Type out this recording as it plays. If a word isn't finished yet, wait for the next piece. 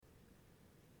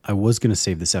I was going to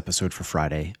save this episode for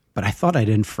Friday, but I thought I'd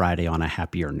end Friday on a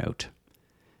happier note.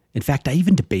 In fact, I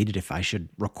even debated if I should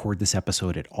record this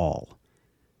episode at all.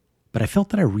 But I felt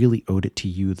that I really owed it to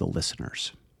you, the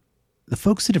listeners. The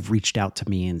folks that have reached out to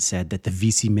me and said that the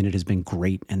VC Minute has been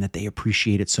great and that they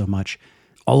appreciate it so much,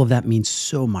 all of that means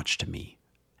so much to me.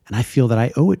 And I feel that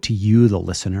I owe it to you, the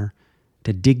listener,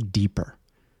 to dig deeper,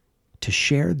 to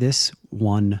share this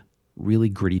one really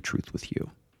gritty truth with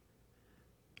you.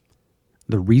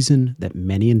 The reason that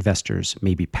many investors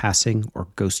may be passing or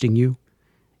ghosting you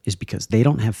is because they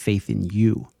don't have faith in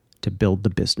you to build the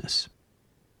business.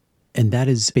 And that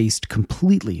is based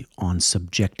completely on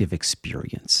subjective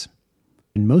experience.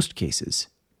 In most cases,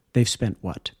 they've spent,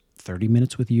 30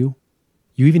 minutes with you?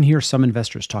 You even hear some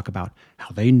investors talk about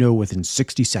how they know within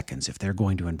 60 seconds if they're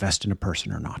going to invest in a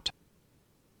person or not.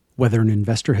 Whether an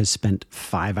investor has spent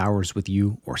 5 hours with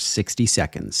you or 60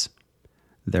 seconds,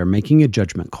 they're making a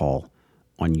judgment call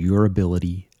on your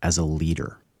ability as a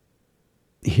leader.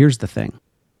 Here's the thing.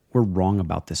 We're wrong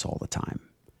about this all the time.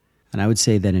 And I would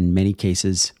say that in many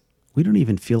cases, we don't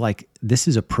even feel like this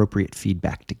is appropriate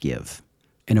feedback to give.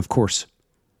 And of course,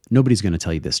 nobody's going to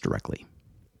tell you this directly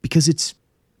because it's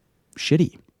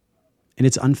shitty and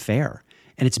it's unfair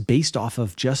and it's based off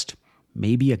of just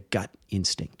maybe a gut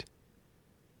instinct.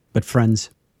 But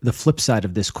friends, the flip side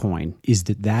of this coin is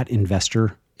that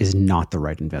investor is not the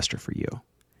right investor for you.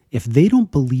 If they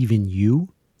don't believe in you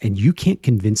and you can't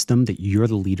convince them that you're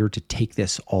the leader to take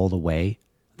this all the way,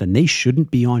 then they shouldn't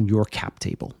be on your cap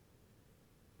table.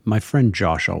 My friend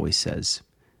Josh always says,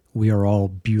 we are all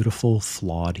beautiful,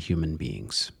 flawed human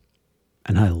beings.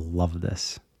 And I love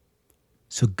this.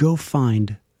 So go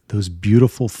find those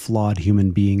beautiful, flawed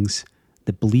human beings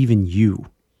that believe in you,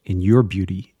 in your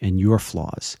beauty and your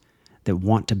flaws, that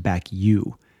want to back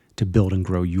you to build and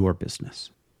grow your business.